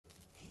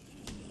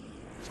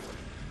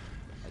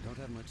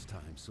much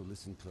time, so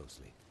listen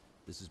closely.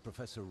 This is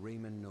Professor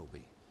Raymond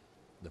Noby.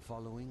 The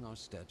following are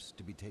steps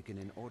to be taken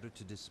in order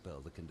to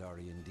dispel the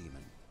Kandarian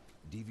demon.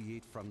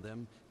 Deviate from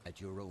them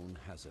at your own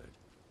hazard.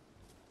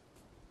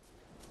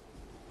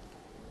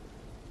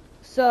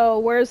 So,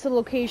 where's the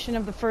location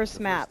of the first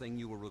map? The first thing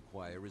you will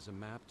require is a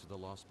map to the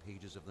lost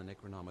pages of the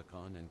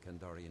Necronomicon and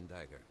Kandarian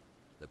Dagger.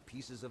 The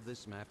pieces of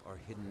this map are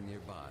hidden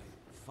nearby.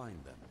 Find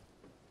them.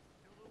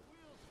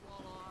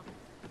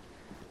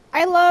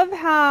 I love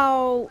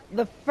how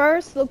the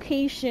first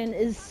location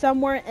is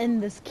somewhere in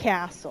this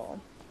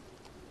castle.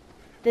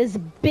 This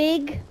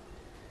big,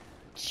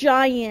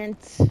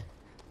 giant,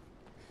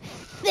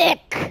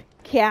 thick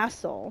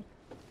castle.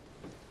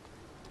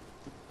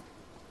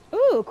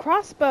 Ooh,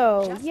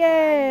 crossbow. Just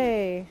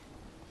yay.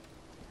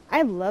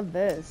 I love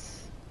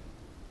this.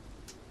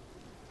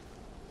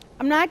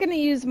 I'm not going to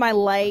use my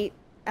light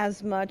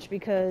as much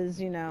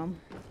because, you know, I'm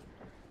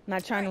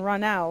not trying to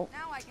run out.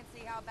 Now I can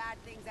see how bad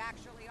things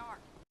actually are.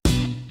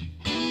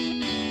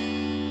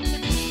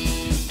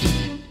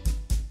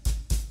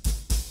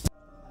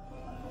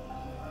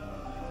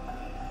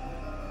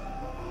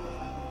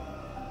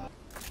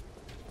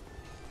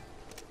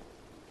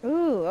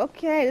 Ooh,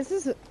 okay. This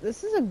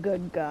is a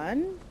good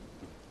gun.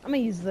 I'm gonna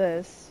use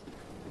this.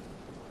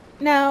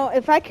 Now,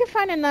 if I could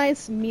find a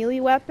nice melee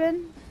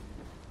weapon.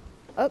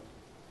 Oh.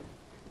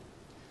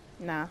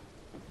 Nah.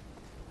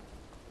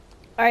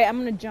 Alright, I'm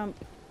gonna jump.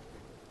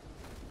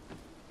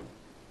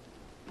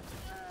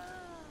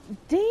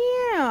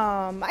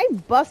 Damn! I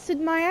busted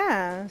my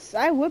ass.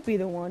 I would be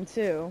the one,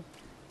 too.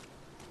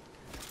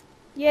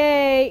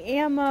 Yay,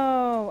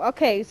 ammo!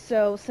 Okay,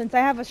 so since I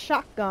have a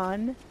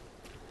shotgun,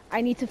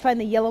 I need to find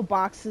the yellow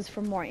boxes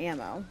for more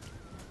ammo.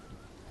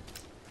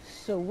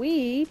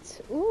 Sweet.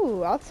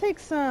 Ooh, I'll take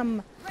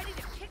some Ready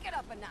to kick it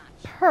up a notch.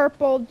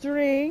 purple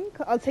drink.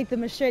 I'll take the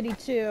machete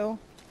too.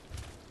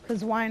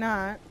 Because why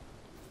not?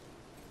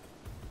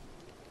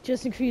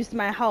 Just increased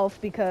my health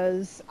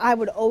because I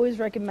would always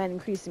recommend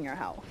increasing your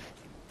health.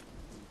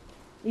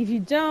 If you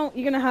don't,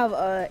 you're going to have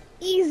a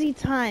easy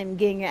time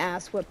getting your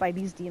ass whipped by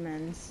these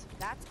demons.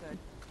 That's good.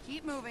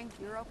 Keep moving.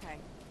 You're okay.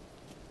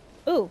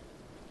 Ooh,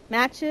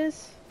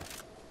 matches.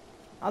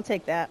 I'll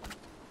take that.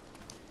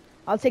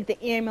 I'll take the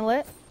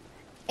amulet.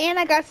 And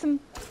I got some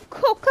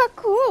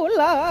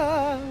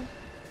Coca-Cola.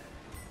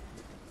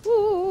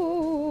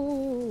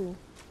 Ooh.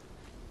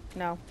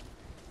 No.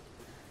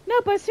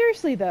 No, but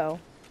seriously though.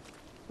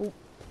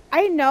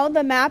 I know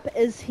the map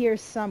is here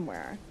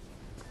somewhere.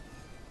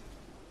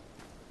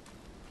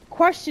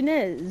 Question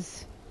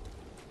is,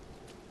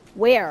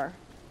 where?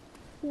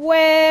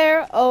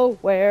 Where, oh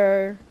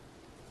where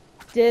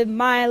did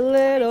my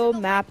little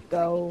map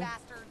go?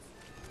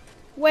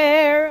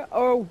 Where,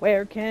 or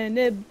where can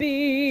it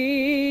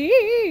be?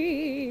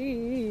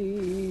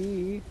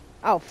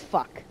 Oh,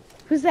 fuck.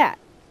 Who's that?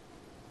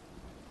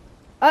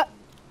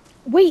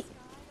 Wait.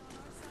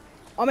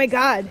 Oh my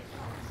god.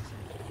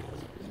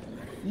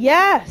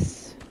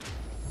 Yes!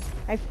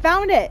 I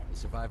found it! The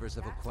survivors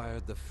have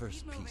acquired the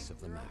first piece of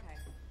the map.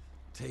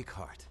 Take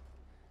heart.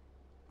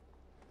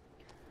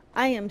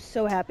 I am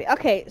so happy.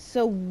 Okay,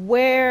 so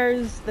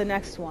where's the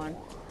next one?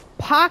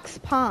 Pox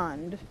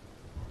Pond.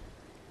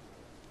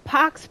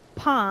 Pox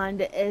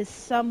Pond is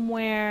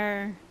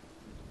somewhere...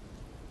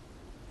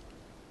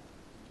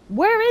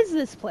 Where is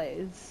this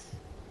place?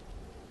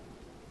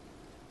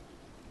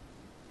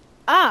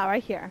 Ah,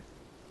 right here.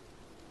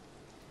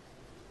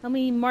 Let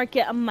me mark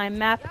it on my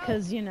map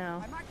because, you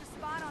know. I marked a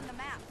spot on the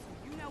map,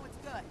 so you know it's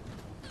good.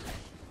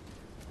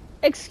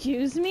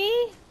 Excuse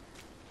me?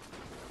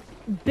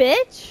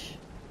 Bitch?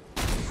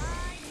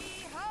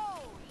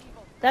 Hi-ho,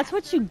 evil That's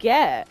what you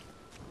get.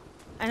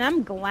 And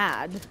I'm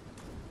glad.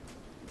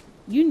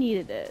 You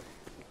needed it.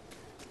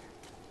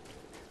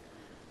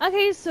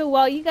 Okay, so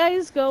while you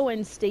guys go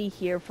and stay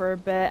here for a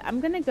bit, I'm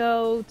gonna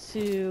go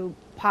to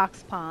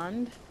Pox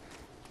Pond.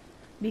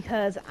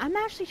 Because I'm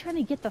actually trying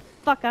to get the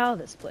fuck out of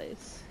this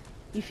place.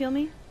 You feel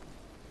me?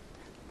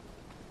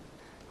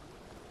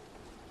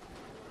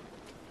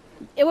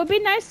 It would be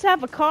nice to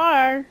have a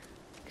car.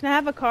 Can I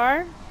have a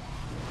car?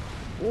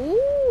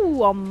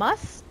 Ooh, a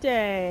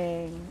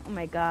Mustang. Oh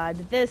my god,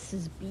 this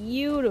is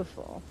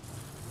beautiful.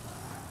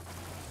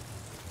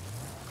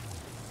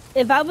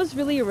 If I was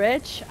really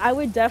rich, I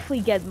would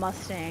definitely get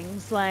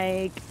Mustangs.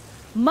 Like,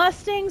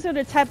 Mustangs are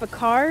the type of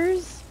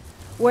cars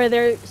where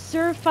they're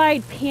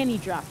certified panty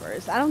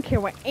droppers. I don't care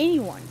what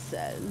anyone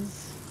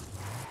says.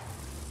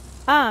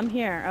 Ah, I'm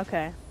here.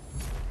 Okay.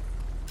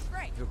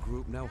 Great. Your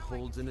group now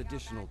holds an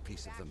additional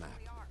piece of the map.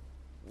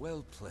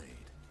 Well played.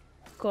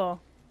 Cool.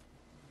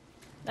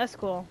 That's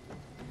cool.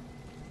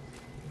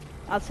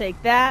 I'll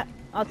take that.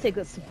 I'll take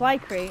the supply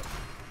crate.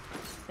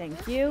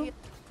 Thank you.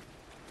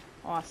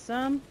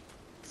 Awesome.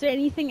 Is there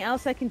anything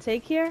else I can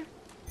take here?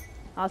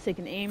 I'll take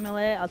an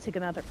amulet. I'll take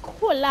another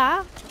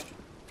cola.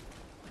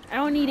 I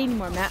don't need any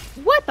more map.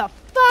 What the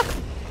fuck?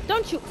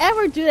 Don't you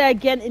ever do that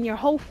again in your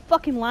whole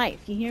fucking life.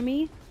 You hear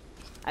me?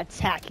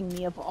 Attacking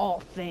me of all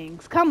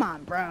things. Come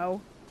on,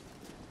 bro.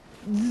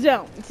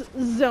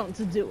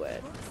 Don't do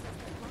it.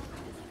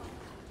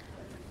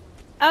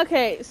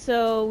 Okay,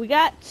 so we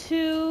got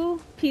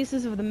 2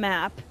 pieces of the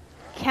map.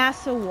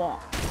 Castle wall.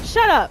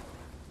 Shut up!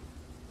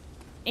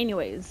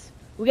 Anyways,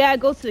 we gotta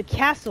go to the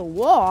castle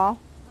wall.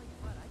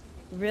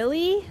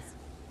 Really?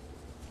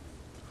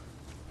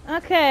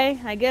 Okay,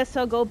 I guess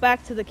I'll go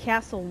back to the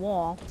castle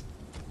wall.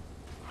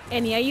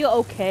 Annie, are you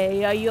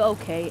okay? Are you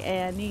okay,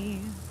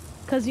 Annie?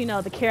 Because, you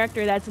know, the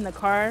character that's in the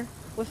car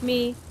with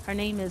me, her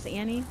name is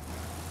Annie.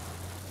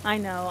 I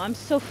know, I'm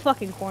so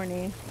fucking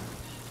corny.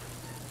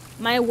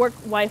 My work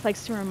wife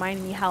likes to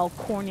remind me how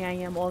corny I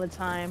am all the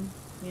time.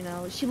 You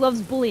know, she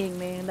loves bullying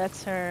me, and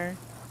that's her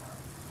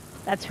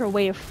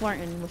way of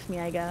flirting with me,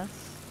 I guess.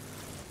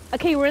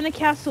 Okay, we're in the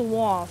castle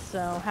wall, so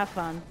have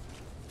fun.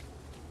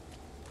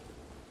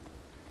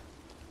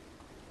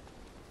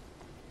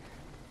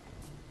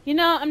 You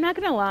know, I'm not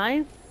gonna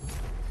lie.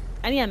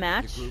 I need a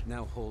match. The group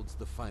now holds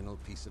the final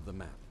piece of the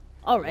map.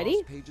 Already? The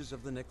lost pages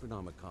of the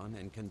Necronomicon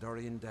and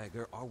Kandarian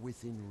dagger are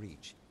within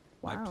reach.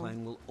 Wow. My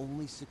plan will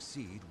only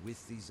succeed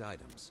with these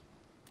items.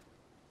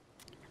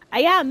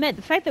 I gotta admit,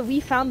 the fact that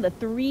we found the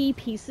 3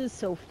 pieces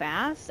so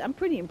fast, I'm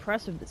pretty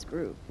impressed with this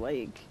group.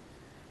 Like,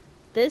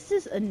 this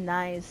is a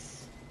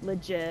nice,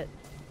 legit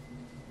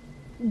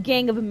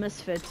gang of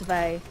misfits, if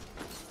I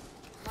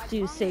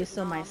do say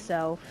so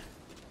myself.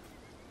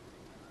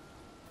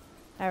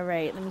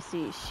 Alright, let me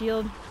see.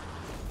 Shield.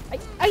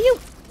 Are you...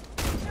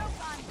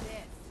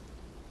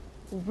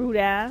 Rude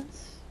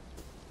ass.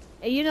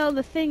 And you know,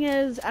 the thing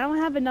is, I don't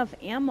have enough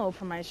ammo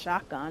for my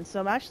shotgun,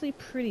 so I'm actually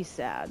pretty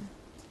sad.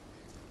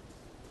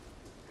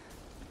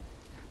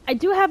 I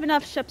do have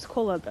enough Shep's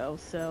Cola, though,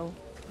 so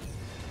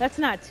that's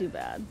not too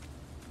bad.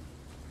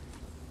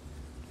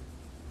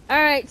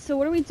 Alright, so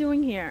what are we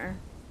doing here?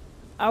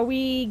 Are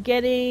we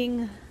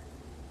getting...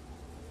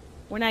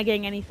 We're not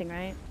getting anything,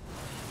 right?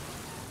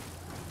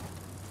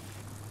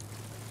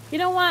 You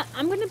know what?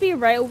 I'm going to be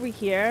right over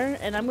here,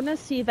 and I'm going to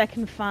see if I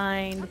can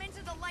find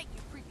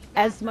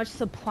as much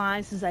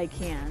supplies as I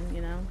can,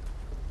 you know?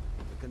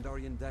 The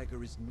Kandarian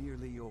dagger is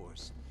nearly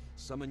yours.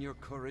 Summon your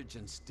courage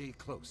and stay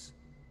close.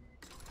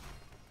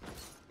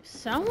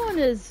 Someone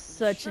is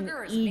such an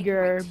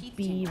eager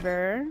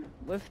beaver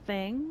with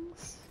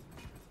things.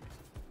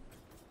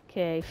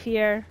 Okay,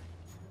 fear.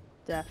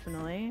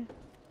 Definitely.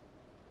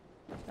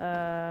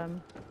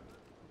 Ammo?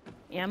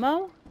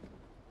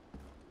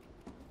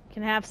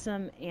 Can I have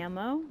some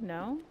ammo?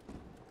 No?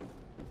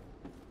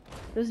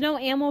 There's no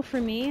ammo for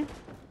me?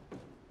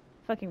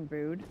 Fucking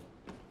rude.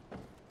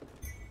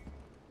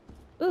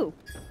 Ooh.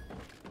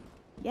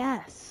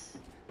 Yes.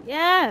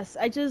 Yes!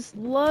 I just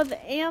love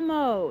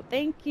ammo!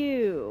 Thank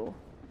you!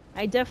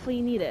 I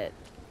definitely need it.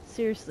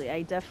 Seriously,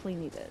 I definitely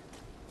need it.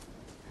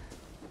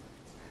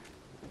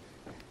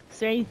 Is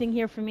there anything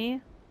here for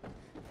me?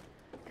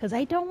 Because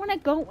I don't want to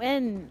go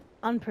in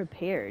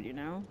unprepared, you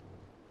know?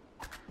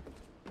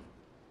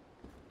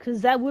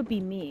 Because that would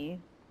be me,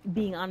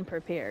 being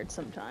unprepared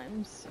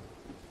sometimes.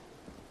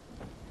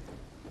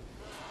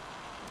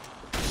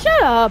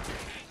 Shut up!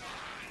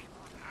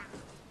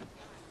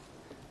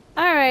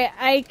 Alright,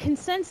 I can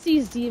sense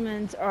these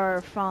demons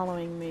are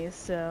following me,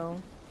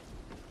 so...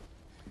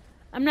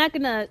 I'm not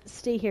gonna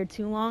stay here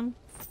too long.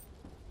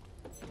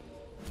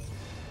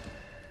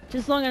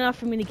 Just long enough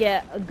for me to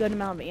get a good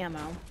amount of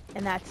ammo,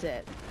 and that's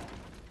it.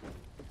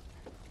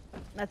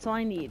 That's all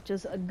I need.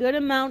 Just a good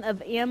amount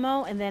of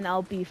ammo, and then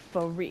I'll be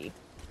free.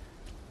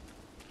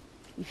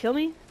 You feel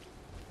me?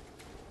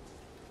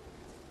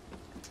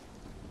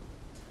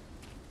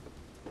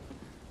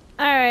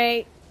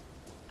 Alright.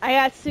 I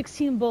got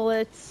 16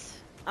 bullets.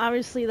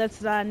 Obviously,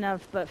 that's not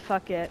enough, but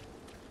fuck it.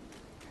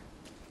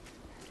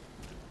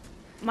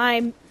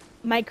 My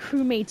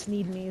crewmates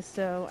need me,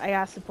 so I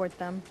gotta support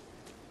them.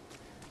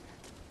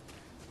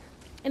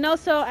 And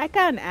also, I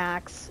got an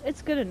axe.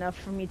 It's good enough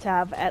for me to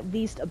have at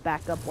least a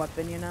backup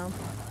weapon, you know?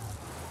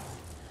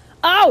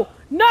 Oh!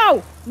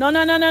 No! No,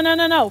 no, no, no, no,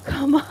 no, no!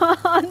 Come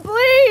on,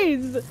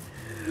 please!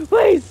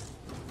 Please!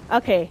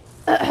 Okay.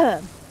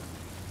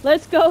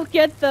 Let's go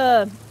get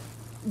the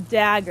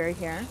dagger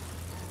here.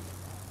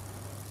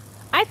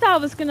 I thought I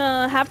was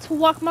gonna have to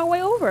walk my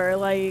way over.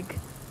 Like,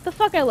 the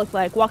fuck I look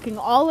like? Walking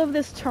all of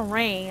this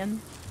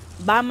terrain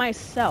by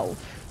myself.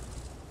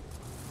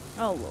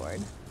 Oh,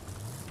 Lord.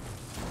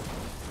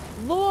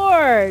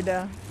 Lord!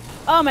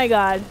 Oh my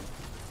god.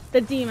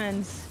 The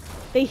demons.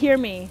 They hear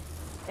me.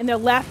 And they're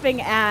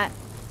laughing at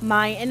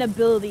my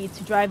inability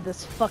to drive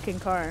this fucking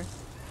car.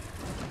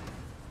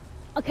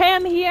 Okay,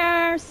 I'm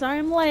here. Sorry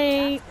I'm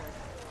late.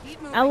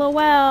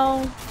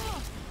 LOL.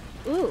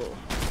 Ooh.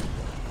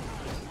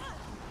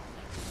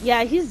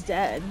 Yeah, he's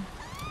dead.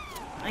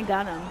 I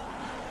got him.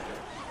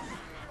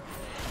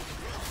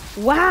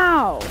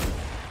 Wow!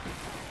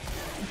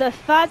 The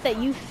thought that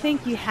you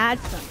think you had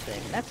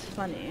something. That's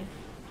funny.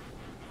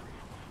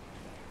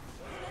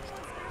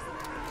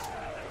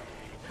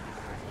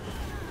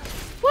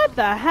 What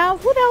the hell?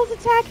 Who the hell's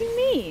attacking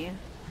me?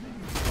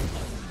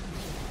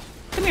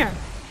 Come here.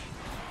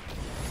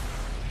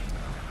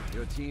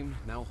 Your team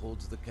now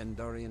holds the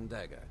Kandarian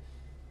dagger,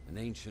 an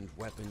ancient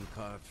weapon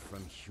carved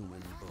from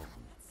human bone.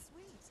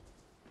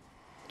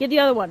 Get the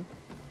other one.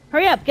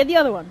 Hurry up, get the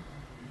other one.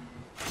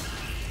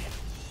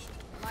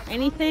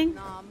 Anything?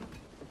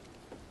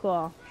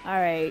 Cool.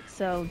 Alright,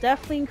 so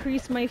definitely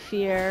increase my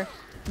fear.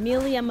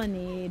 Melee I'm gonna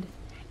need.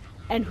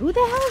 And who the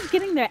hell is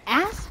getting their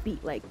ass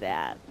beat like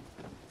that?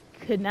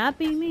 Could not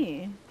be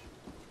me.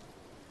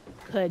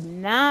 Could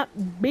not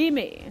be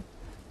me.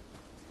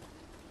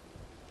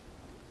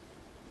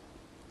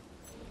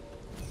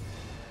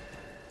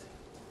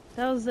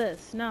 How's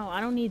this? No,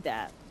 I don't need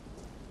that.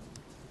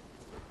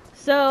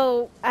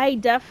 So, I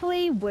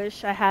definitely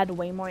wish I had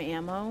way more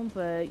ammo,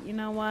 but you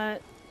know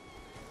what?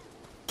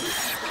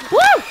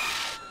 Woo!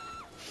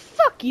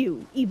 Fuck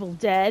you, Evil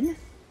Dead.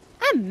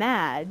 I'm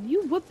mad.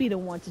 You would be the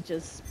one to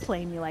just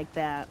play me like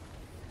that.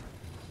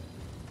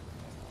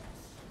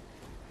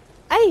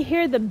 I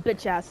hear the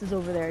bitch asses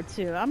over there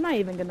too. I'm not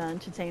even gonna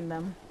entertain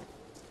them.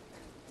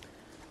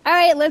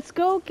 Alright, let's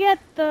go get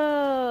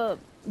the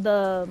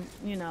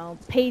you know,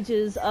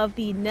 pages of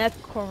the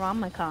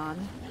Necronomicon.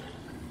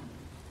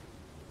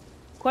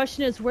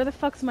 Question is, where the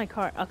fuck's my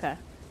car? Okay.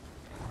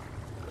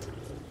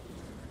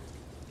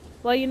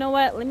 Well, you know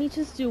what? Let me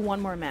just do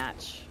one more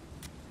match.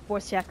 Por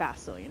si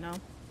acaso, you know?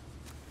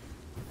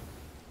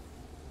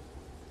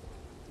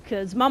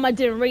 Because mama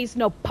didn't raise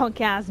no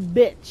punk-ass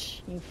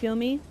bitch. You feel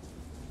me?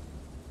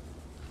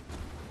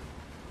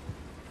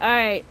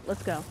 Alright,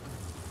 let's go.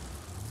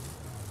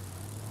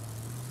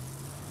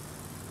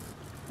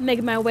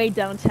 Making my way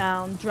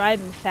downtown,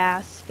 driving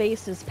fast,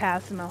 faces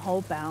passing a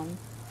whole bound.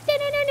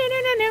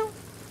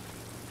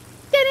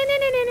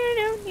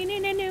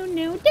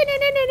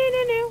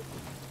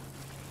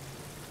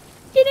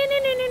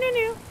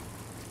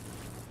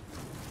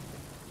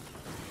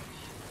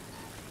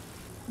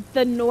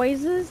 The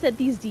noises that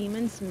these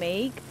demons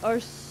make are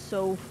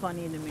so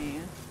funny to me.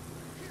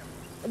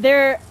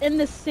 They're in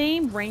the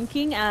same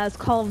ranking as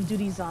Call of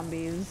Duty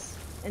zombies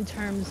in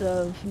terms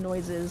of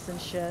noises and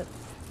shit.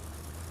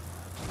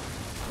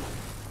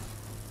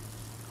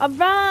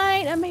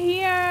 Alright, I'm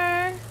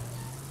here!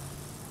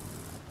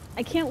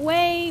 I can't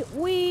wait!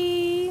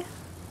 Wee!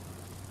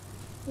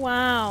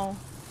 Wow.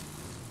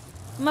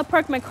 I'm gonna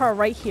park my car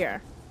right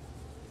here.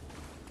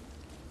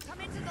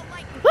 Come into the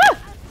light. Ah!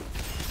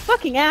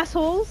 Fucking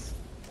assholes!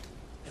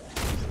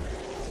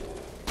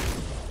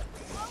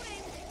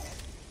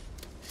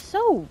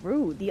 So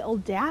rude, the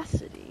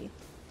audacity.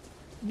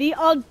 The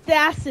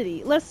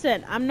audacity!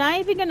 Listen, I'm not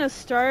even gonna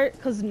start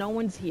because no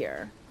one's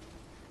here.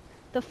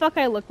 The fuck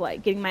I look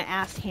like getting my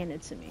ass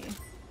handed to me.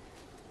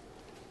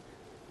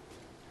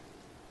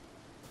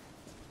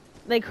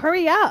 Like,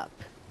 hurry up.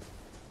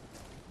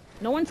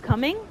 No one's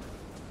coming?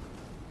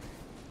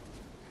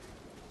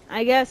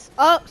 I guess.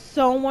 Oh,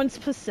 someone's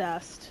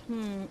possessed.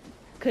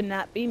 Could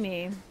not be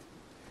me.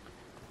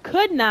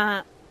 Could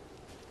not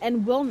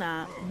and will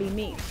not be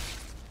me.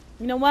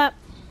 You know what?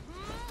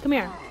 Come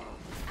here.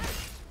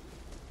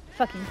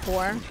 Fucking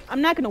whore.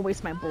 I'm not gonna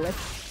waste my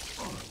bullets.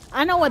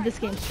 I know what this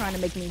game's trying to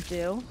make me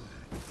do.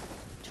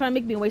 Trying to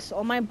make me waste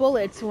all my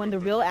bullets so when the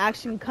real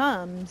action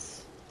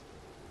comes,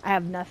 I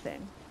have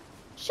nothing.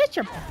 Shut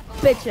your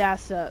bitch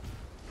ass up.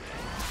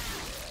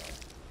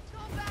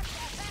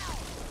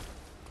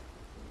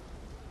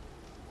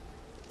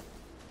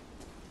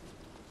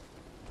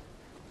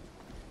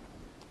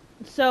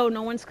 So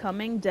no one's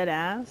coming, dead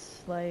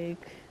ass.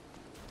 Like,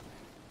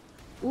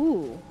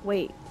 ooh,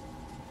 wait.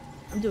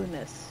 I'm doing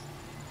this.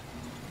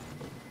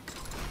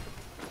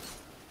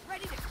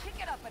 Ready to kick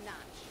it up a notch.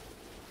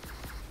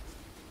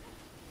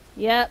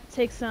 Yep,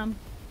 take some.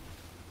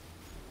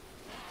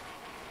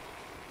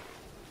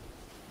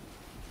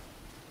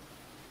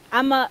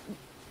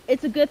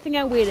 It's a good thing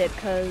I waited,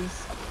 cause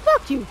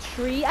fuck you,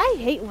 tree. I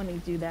hate when they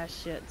do that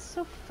shit. It's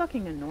so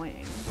fucking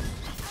annoying.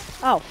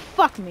 Oh,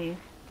 fuck me.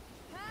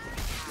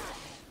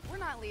 We're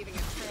not leaving a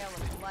trail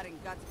of blood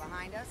and guts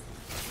behind us.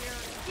 We're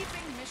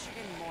keeping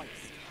Michigan moist.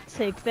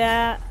 Take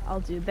that. I'll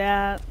do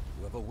that.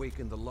 You have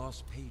awakened the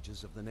lost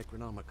pages of the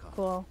Necronomicon.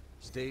 Cool.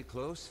 Stay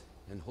close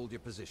and hold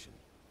your position.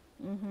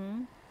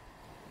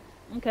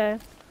 Okay.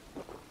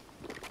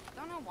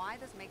 Don't know why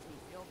this makes me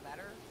feel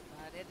better,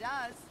 but it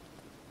does.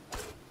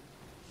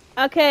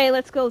 Okay,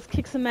 let's go. Let's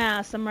kick some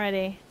ass. I'm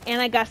ready. And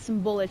I got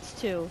some bullets,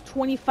 too.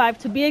 25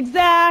 to be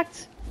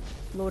exact.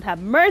 Lord have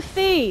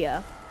mercy.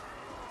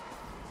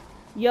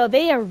 Yo,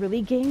 they are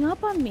really ganging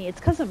up on me. It's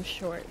because I'm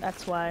short.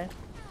 That's why.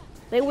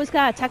 They always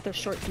gotta attack their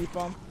short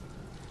people.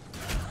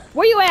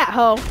 Where you at,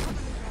 ho?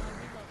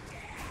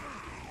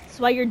 That's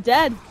why you're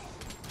dead.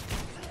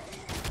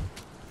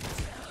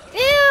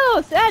 Ew,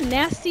 it's that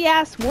nasty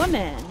ass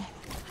woman.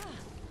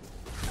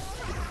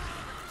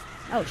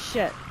 Oh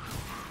shit.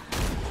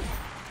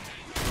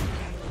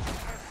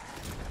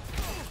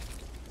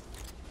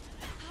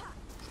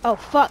 Oh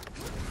fuck.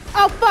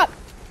 Oh fuck.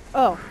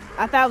 Oh,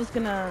 I thought I was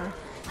gonna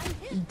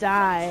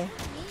die.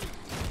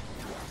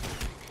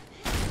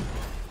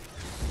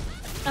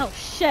 Oh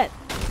shit.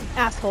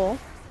 Asshole.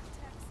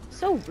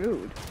 So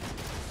rude.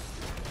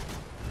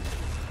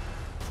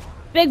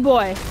 Big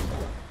boy.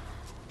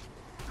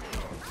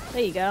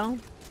 There you go.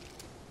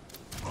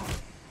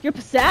 You're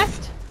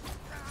possessed?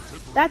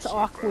 That's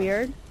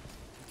awkward.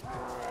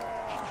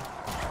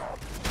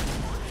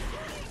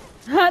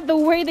 The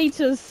way they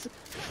just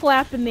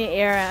flap in the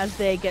air as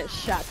they get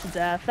shot to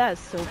death. That is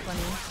so funny.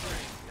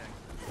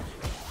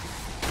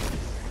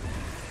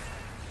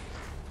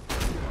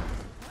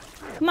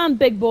 Come on,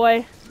 big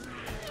boy.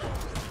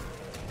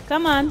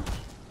 Come on.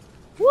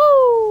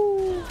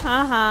 Woo!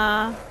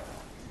 Haha.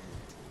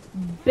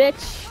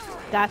 Bitch.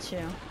 Got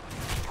you.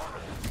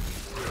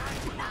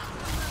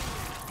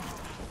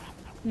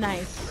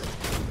 Nice.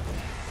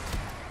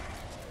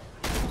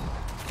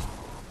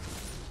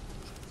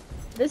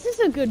 This is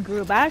a good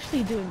group. I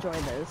actually do enjoy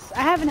this.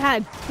 I haven't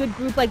had a good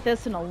group like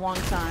this in a long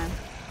time.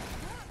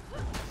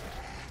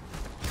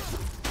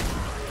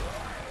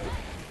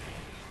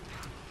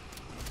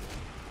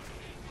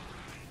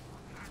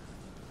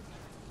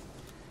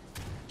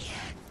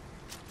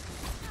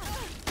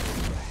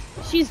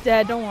 She's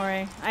dead, don't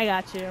worry. I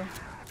got you.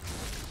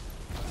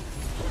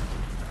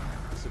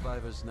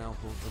 Survivors now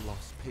hold the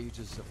lost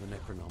pages of the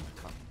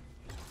Necronomicon.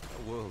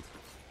 The world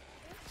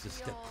is a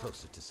step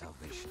closer to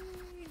salvation.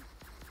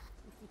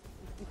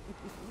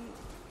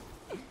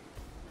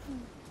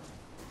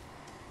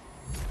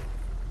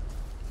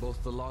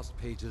 Both the lost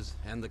pages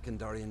and the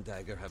Kandarian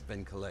dagger have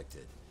been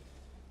collected.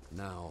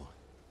 Now,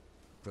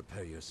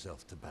 prepare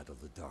yourself to battle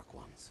the Dark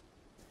Ones.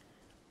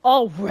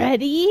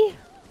 Already?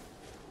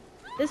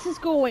 This is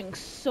going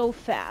so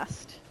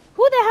fast.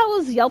 Who the hell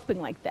is yelping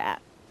like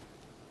that?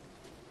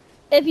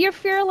 If your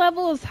fear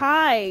level is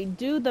high,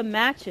 do the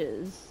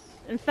matches.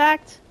 In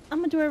fact, I'm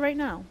gonna do it right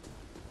now.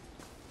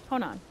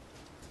 Hold on.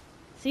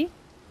 See?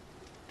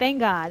 Thank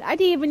God. I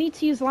didn't even need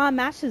to use a lot of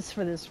matches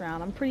for this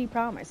round. I'm pretty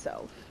proud of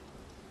myself.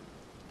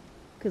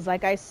 Because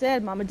like I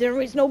said, mama didn't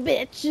raise no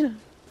bitch.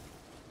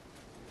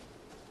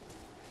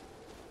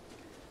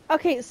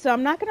 Okay, so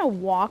I'm not gonna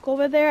walk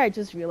over there. I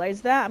just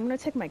realized that. I'm gonna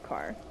take my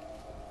car.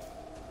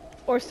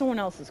 Or someone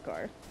else's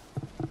car.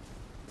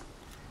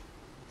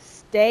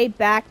 Stay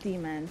back,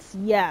 demons.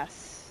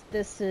 Yes.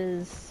 This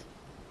is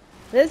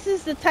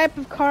the type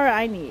of car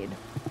I need.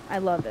 I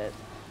love it.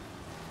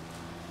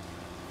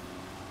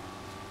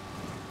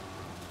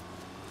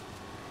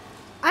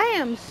 I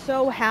am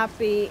so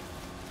happy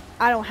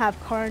I don't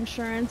have car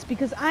insurance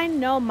because I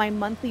know my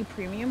monthly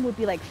premium would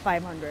be like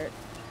 $500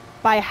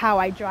 by how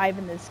I drive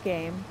in this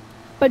game.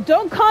 But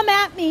don't come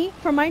at me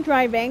for my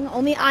driving.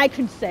 Only I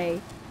can say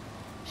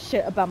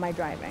shit about my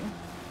driving.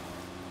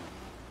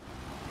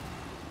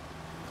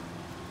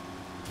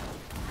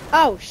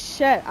 Oh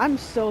shit, I'm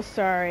so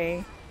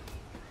sorry.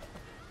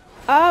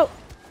 Oh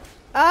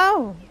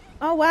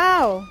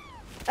wow.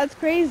 That's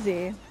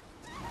crazy.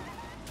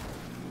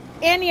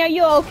 Annie, are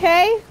you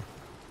okay?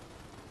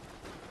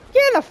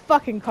 Get in the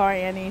fucking car,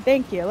 Annie.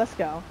 Thank you. Let's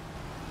go.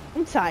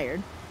 I'm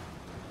tired.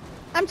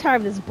 I'm tired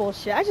of this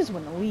bullshit. I just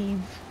want to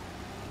leave.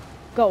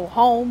 Go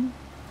home.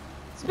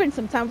 Spend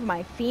some time with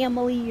my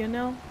family, you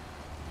know?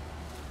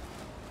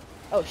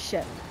 Oh,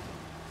 shit.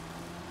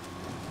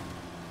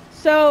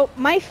 So,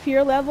 my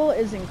fear level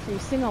is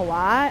increasing a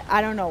lot.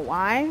 I don't know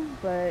why,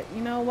 but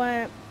you know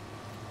what?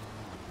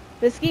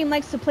 This game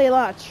likes to play a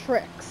lot of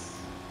tricks.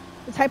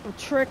 The type of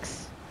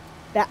tricks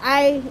that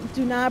I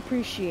do not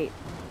appreciate.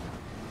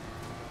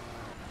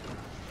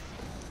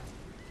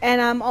 And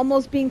I'm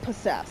almost being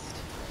possessed.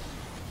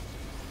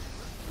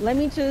 Let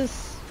me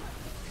just...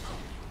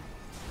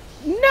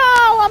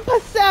 No! I'm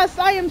possessed!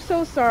 I am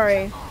so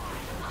sorry.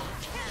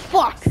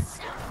 Fuck!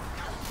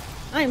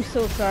 I am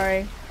so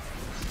sorry.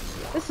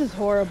 This is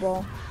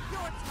horrible.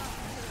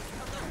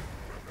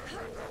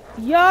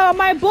 Yo,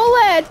 my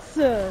bullets!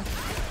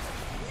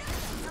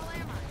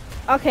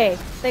 Okay,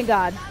 thank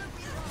God.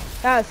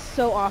 That is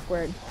so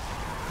awkward.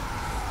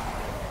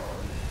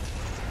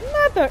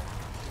 Mother...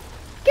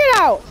 Get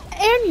out!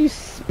 And you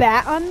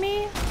spat on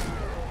me?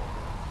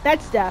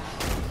 That's death.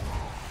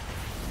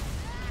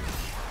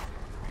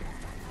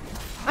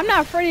 I'm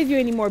not afraid of you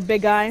anymore,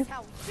 big guy.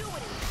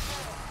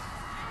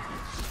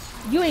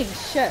 You ain't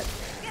shit.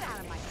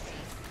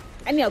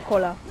 I need a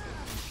cola.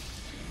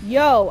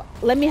 Yo,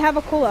 let me have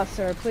a cola,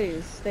 sir,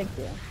 please. Thank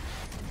you.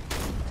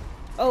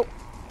 Oh.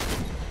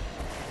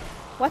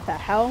 What the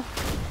hell?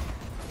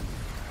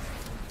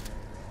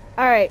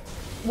 Alright,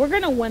 we're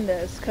gonna win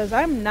this, because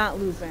I'm not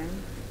losing.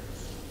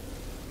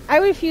 I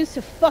refuse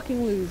to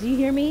fucking lose. You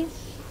hear me?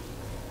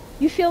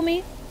 You feel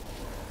me?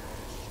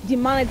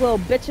 Demonic little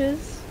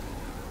bitches.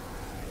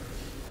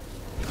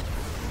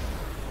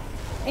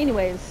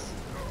 Anyways.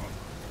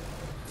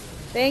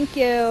 Thank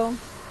you.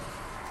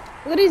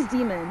 Look at these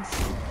demons.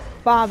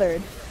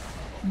 Bothered.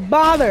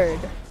 Bothered.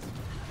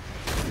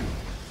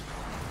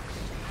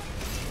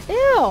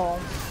 Ew.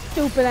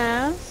 Stupid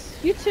ass.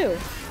 You too.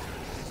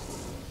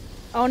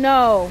 Oh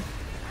no.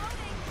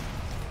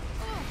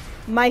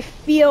 My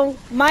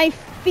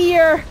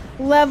fear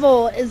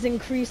level is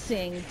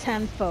increasing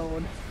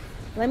tenfold.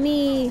 Let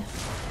me...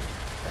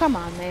 Come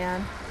on,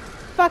 man.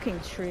 Fucking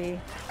tree.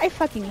 I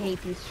fucking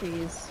hate these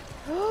trees.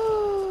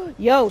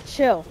 Yo,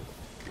 chill.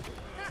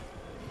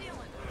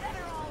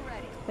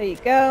 There you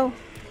go.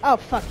 Oh,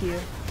 fuck you.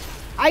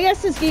 I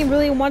guess this game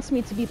really wants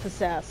me to be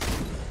possessed.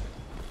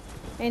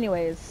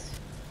 Anyways.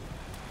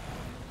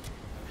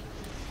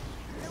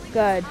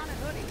 Good.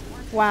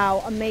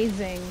 Wow,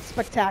 amazing,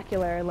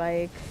 spectacular,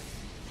 like,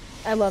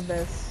 I love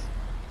this.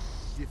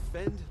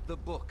 Defend the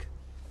book.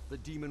 The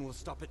demon will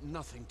stop at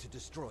nothing to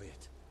destroy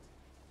it.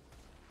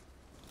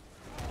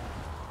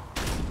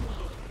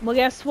 Well,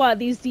 guess what?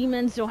 These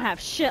demons don't have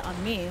shit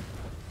on me.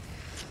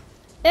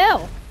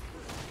 Ew!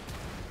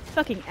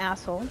 Fucking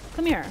asshole.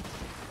 Come here.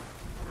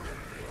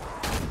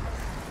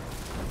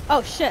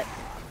 Oh, shit.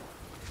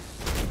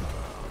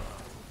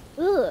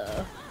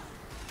 Ugh.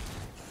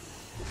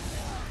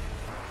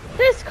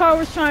 This car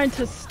was trying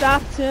to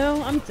stop too.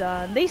 I'm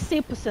done. They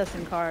stay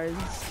possessing cars.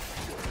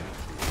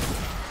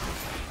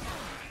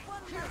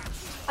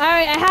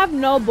 Alright, I have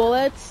no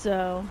bullets,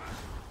 so...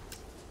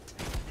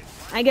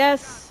 I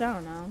guess, I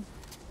don't know.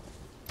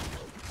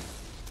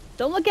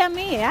 Don't look at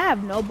me, I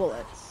have no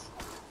bullets.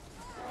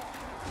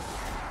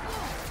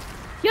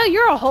 Yo,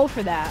 you're a hoe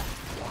for that.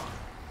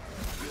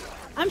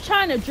 I'm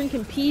trying to drink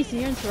in peace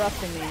and you're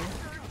interrupting me.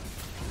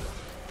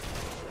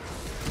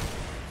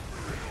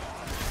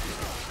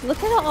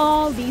 Look at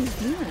all these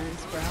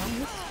demons, bro.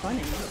 This is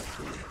funny.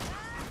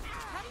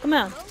 Come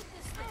on.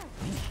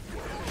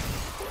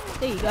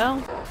 There you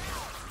go.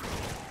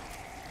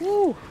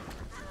 Woo.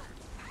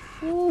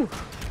 Woo.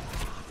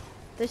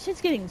 This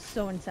shit's getting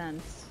so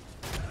intense.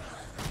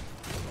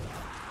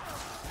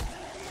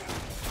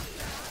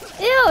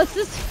 Ew, it's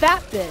this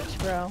fat bitch,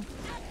 bro.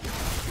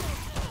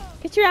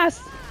 Get your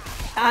ass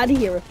out of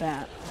here with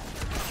that.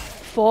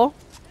 Full.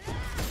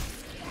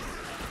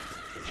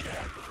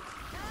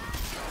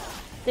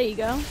 There you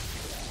go.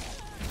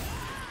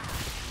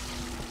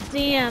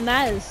 Damn,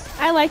 that is...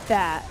 I like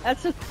that.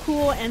 That's a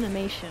cool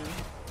animation.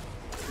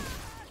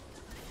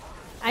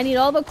 I need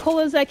all the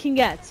colas I can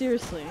get,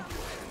 seriously.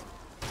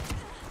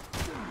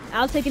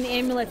 I'll take an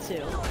amulet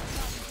too.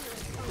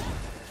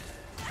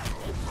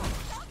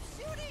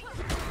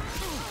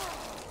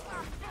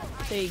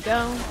 There you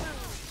go.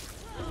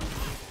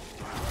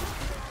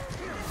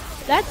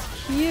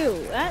 That's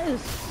cute. That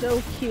is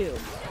so cute.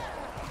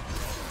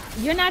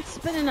 You're not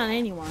spinning on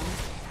anyone.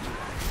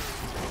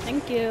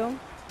 Thank you.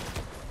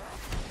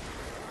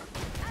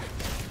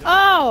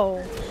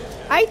 Oh!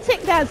 I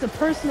take that as a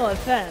personal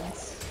offense.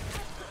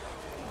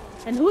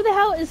 And who the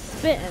hell is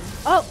spitting?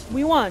 Oh,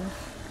 we won.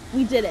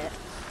 We did it.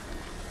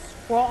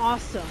 We're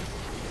awesome.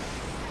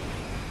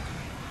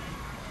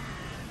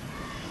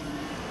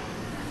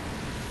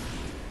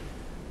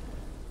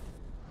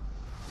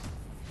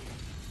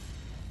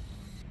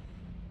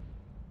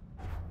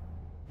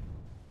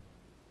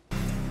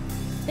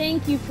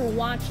 Thank you for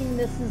watching.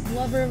 This is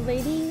Lover of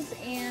Ladies,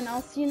 and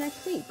I'll see you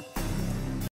next week.